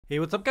Hey,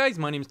 what's up guys?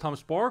 My name is Tom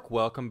Spark.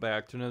 Welcome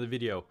back to another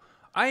video.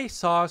 I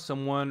saw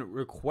someone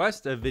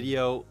request a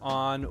video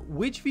on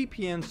which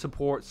VPN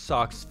supports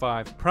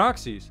Socks5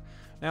 Proxies.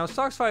 Now,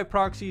 Socks5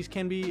 Proxies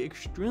can be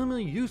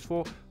extremely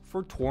useful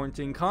for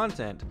torrenting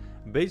content.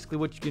 Basically,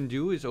 what you can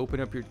do is open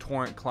up your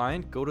torrent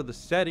client, go to the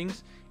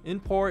settings,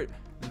 import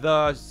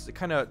the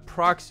kind of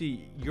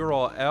proxy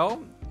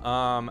URL.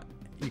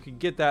 You can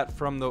get that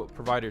from the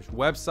provider's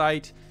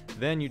website.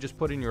 Then you just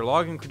put in your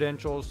login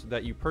credentials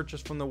that you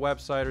purchased from the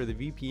website or the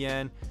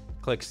VPN,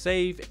 click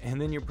save,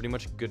 and then you're pretty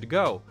much good to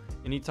go.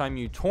 Anytime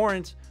you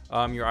torrent,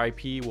 your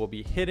IP will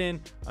be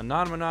hidden,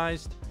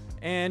 anonymized,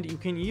 and you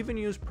can even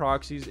use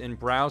proxies in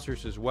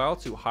browsers as well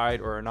to hide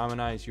or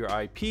anonymize your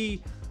IP.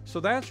 So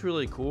that's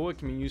really cool. It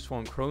can be useful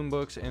in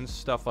Chromebooks and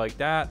stuff like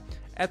that.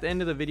 At the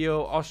end of the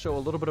video, I'll show a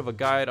little bit of a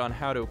guide on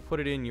how to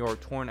put it in your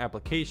torrent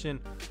application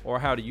or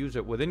how to use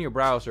it within your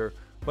browser.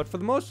 But for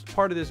the most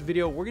part of this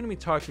video, we're going to be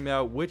talking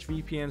about which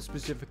VPNs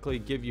specifically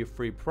give you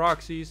free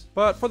proxies.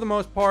 But for the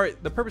most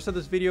part, the purpose of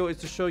this video is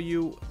to show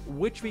you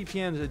which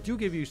VPNs that do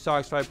give you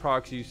Socks5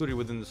 proxies included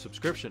within the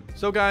subscription.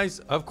 So guys,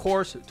 of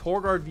course,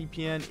 TorGuard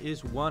VPN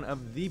is one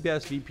of the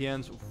best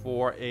VPNs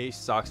for a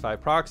Socks5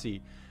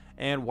 proxy.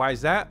 And why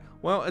is that?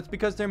 Well, it's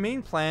because their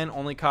main plan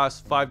only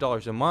costs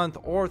 $5 a month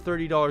or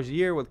 $30 a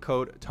year with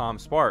code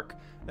TOMSPARK.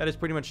 That is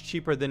pretty much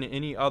cheaper than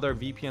any other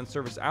VPN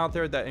service out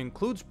there that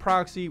includes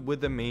proxy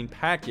with the main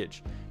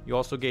package. You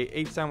also get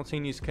 8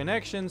 simultaneous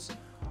connections,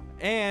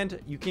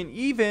 and you can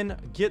even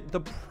get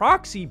the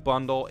proxy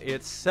bundle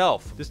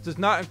itself. This does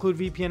not include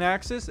VPN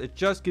access, it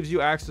just gives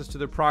you access to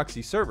the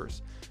proxy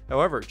servers.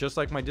 However, just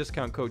like my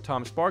discount code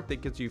TOMSPARK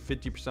that gets you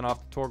 50%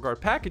 off the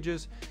TorGuard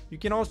packages, you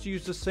can also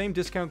use the same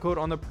discount code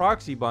on the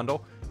proxy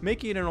bundle,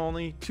 making it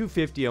only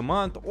 $250 a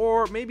month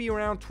or maybe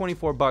around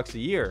 24 bucks a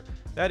year.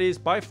 That is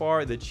by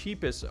far the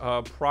cheapest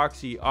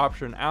proxy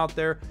option out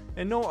there,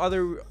 and no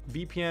other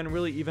VPN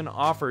really even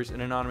offers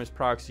an anonymous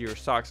proxy or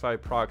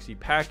Socks5 proxy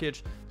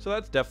package, so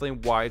that's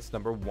definitely why it's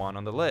number 1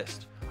 on the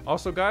list.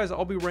 Also guys,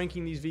 I'll be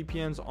ranking these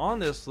VPNs on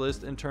this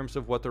list in terms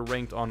of what they're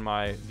ranked on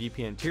my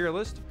VPN tier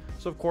list.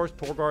 So of course,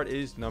 TorGuard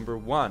is number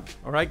 1.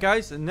 Alright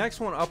guys, the next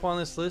one up on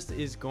this list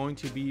is going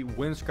to be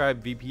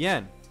Winscribe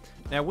VPN.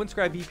 Now,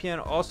 Winscribe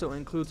VPN also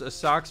includes a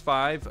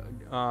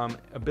Socks5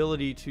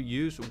 ability to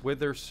use with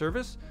their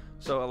service.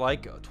 So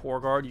like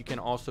TorGuard, you can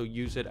also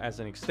use it as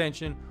an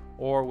extension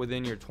or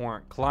within your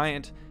torrent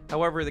client.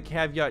 However, the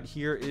caveat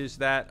here is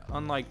that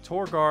unlike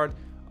TorGuard,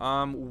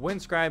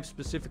 Winscribe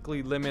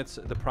specifically limits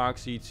the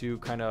proxy to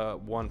kind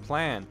of one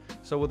plan.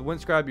 So with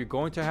Winscribe, you're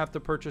going to have to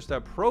purchase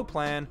that pro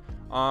plan.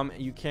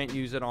 You can't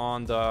use it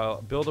on the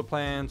builder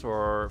plans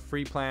or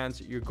free plans.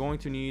 You're going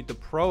to need the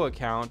pro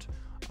account,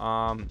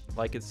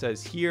 like it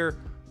says here,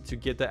 to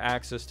get the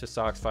access to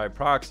Socks5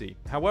 proxy.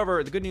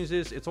 However, the good news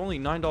is it's only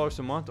 $9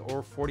 a month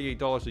or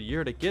 $48 a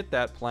year to get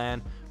that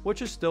plan,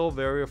 which is still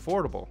very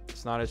affordable.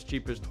 It's not as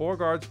cheap as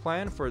TorGuard's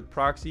plan for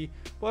proxy,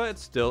 but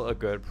it's still a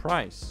good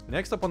price.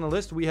 Next up on the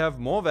list, we have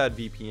MoreBad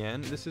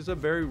VPN. This is a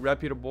very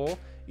reputable,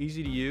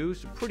 easy to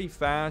use, pretty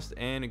fast,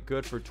 and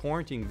good for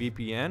torrenting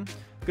VPN.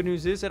 Good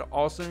news is it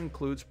also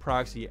includes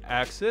proxy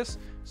access,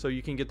 so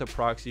you can get the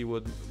proxy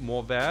with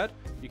MoreBad.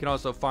 You can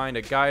also find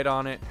a guide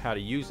on it, how to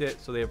use it,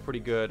 so they have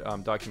pretty good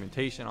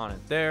documentation on it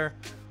there.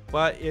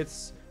 But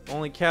its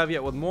only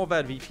caveat with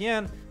MoreBad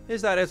VPN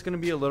is that it's going to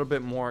be a little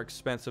bit more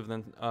expensive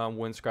than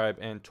Winscribe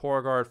and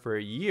TorGuard for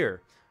a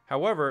year.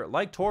 However,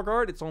 like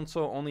TorGuard, it's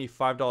also only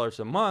 $5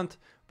 a month,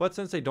 but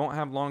since they don't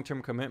have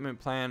long-term commitment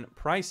plan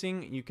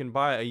pricing, you can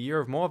buy a year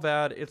of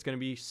MoreBad, it's going to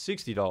be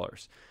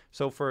 $60.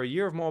 So for a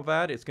year of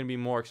MoreBad, it's going to be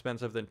more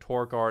expensive than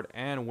TorGuard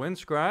and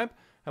Winscribe.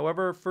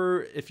 However,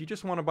 if you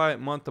just want to buy it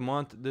month to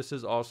month, this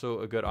is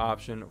also a good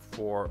option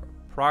for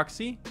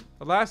proxy.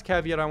 The last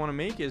caveat I want to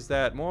make is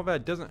that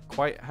MoreBad doesn't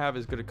quite have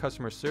as good a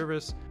customer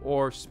service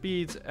or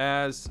speeds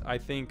as I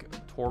think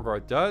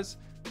TorGuard does,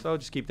 so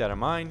just keep that in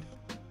mind.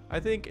 I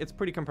think it's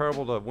pretty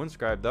comparable to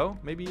Winscribe though,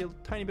 maybe a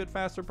tiny bit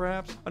faster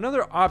perhaps.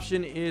 Another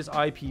option is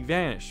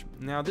IPVanish.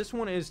 Now this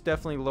one is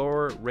definitely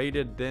lower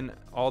rated than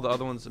all the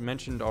other ones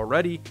mentioned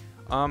already.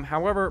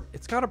 However,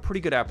 it's got a pretty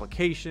good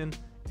application.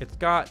 It's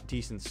got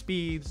decent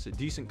speeds,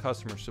 decent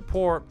customer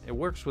support. It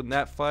works with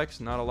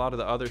Netflix, not a lot of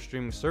the other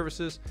streaming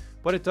services,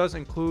 but it does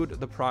include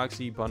the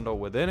proxy bundle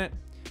within it.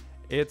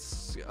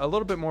 It's a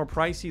little bit more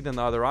pricey than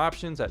the other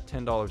options at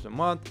 $10 a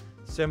month,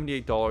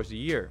 $78 a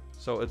year.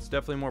 So it's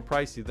definitely more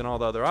pricey than all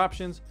the other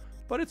options,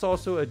 but it's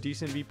also a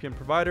decent VPN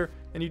provider,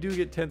 and you do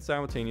get 10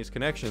 simultaneous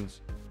connections.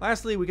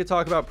 Lastly, we could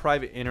talk about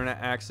private internet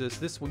access.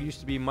 This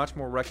used to be much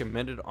more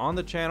recommended on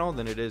the channel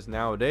than it is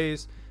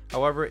nowadays.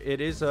 However,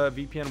 it is a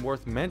VPN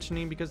worth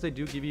mentioning because they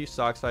do give you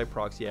Socks5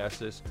 proxy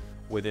access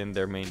within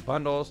their main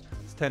bundles.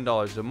 It's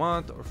 $10 a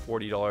month or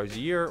 $40 a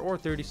year or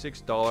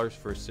 $36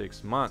 for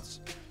 6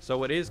 months.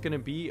 So it is going to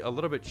be a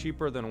little bit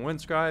cheaper than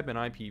Winscribe and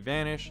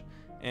IPVanish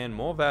and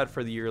MoreBad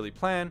for the yearly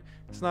plan.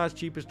 It's not as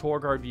cheap as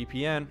TorGuard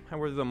VPN.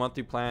 However, the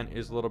monthly plan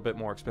is a little bit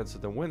more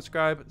expensive than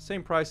Winscribe.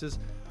 Same prices,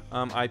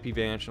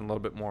 IPVanish, and a little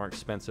bit more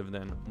expensive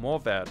than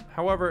MoreBad.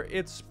 However,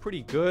 it's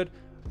pretty good.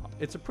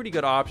 It's a pretty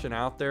good option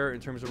out there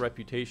in terms of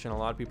reputation. A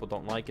lot of people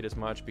don't like it as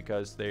much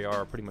because they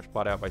are pretty much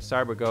bought out by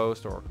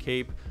CyberGhost or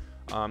Cape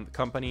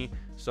company,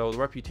 so the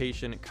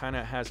reputation kind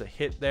of has a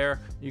hit there.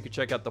 You can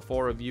check out the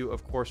full review,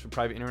 of course, for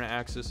private internet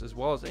access, as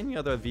well as any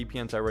other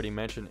VPNs I already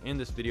mentioned in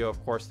this video.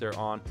 Of course, they're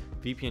on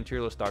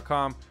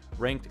vpntierlist.com,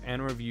 ranked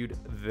and reviewed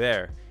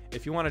there.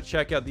 If you want to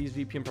check out these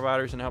VPN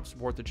providers and help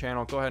support the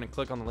channel, go ahead and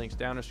click on the links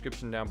down in the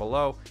description down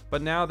below.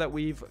 But now that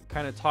we've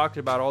kind of talked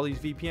about all these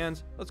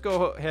VPNs, let's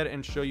go ahead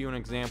and show you an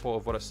example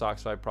of what a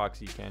Socks5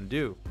 proxy can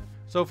do.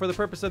 So for the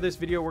purpose of this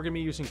video, we're going to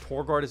be using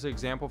TorGuard as an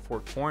example for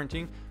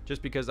torrenting,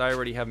 just because I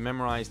already have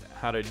memorized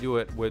how to do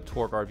it with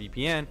TorGuard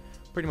VPN.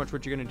 Pretty much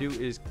what you're going to do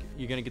is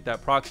you're going to get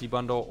that proxy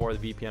bundle or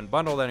the VPN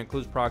bundle that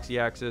includes proxy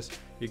access.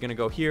 You're going to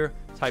go here,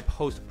 type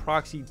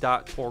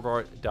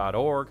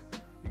hostproxy.torguard.org.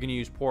 You're going to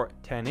use port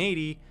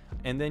 1080,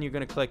 and then you're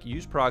going to click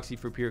use proxy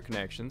for peer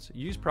connections,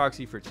 use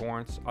proxy for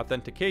torrents,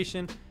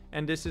 authentication,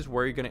 and this is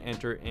where you're going to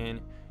enter in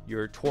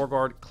your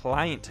TorGuard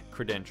client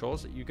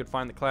credentials. You could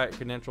find the client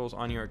credentials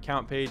on your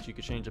account page. You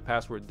could change the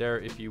password there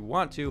if you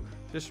want to.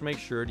 Just make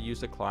sure to use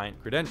the client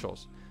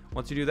credentials.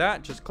 Once you do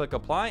that, just click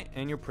apply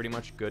and you're pretty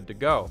much good to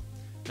go.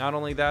 Not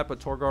only that, but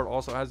TorGuard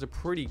also has a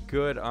pretty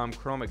good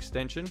Chrome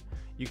extension.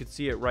 You can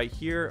see it right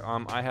here.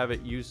 I have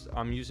it used.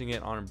 I'm using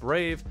it on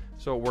Brave,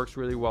 so it works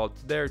really well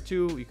there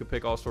too. You can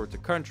pick all sorts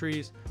of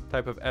countries,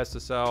 type of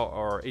SSL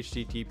or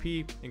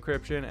HTTP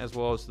encryption, as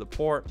well as the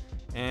port,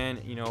 and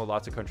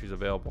lots of countries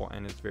available,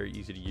 and it's very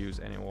easy to use,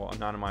 and it will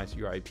anonymize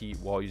your IP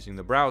while using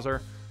the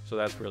browser, so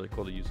that's really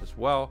cool to use as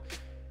well.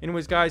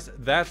 Anyways, guys,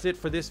 that's it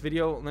for this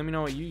video. Let me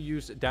know what you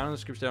use down in the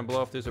description down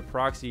below if there's a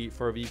proxy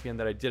for a VPN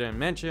that I didn't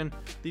mention.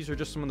 These are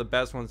just some of the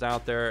best ones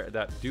out there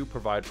that do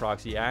provide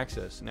proxy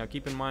access. Now,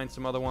 keep in mind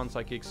some other ones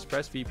like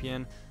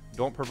ExpressVPN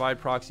don't provide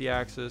proxy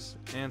access,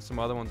 and some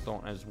other ones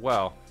don't as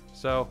well.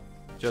 So,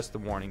 just the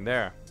warning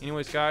there.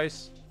 Anyways,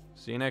 guys,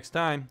 see you next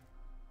time.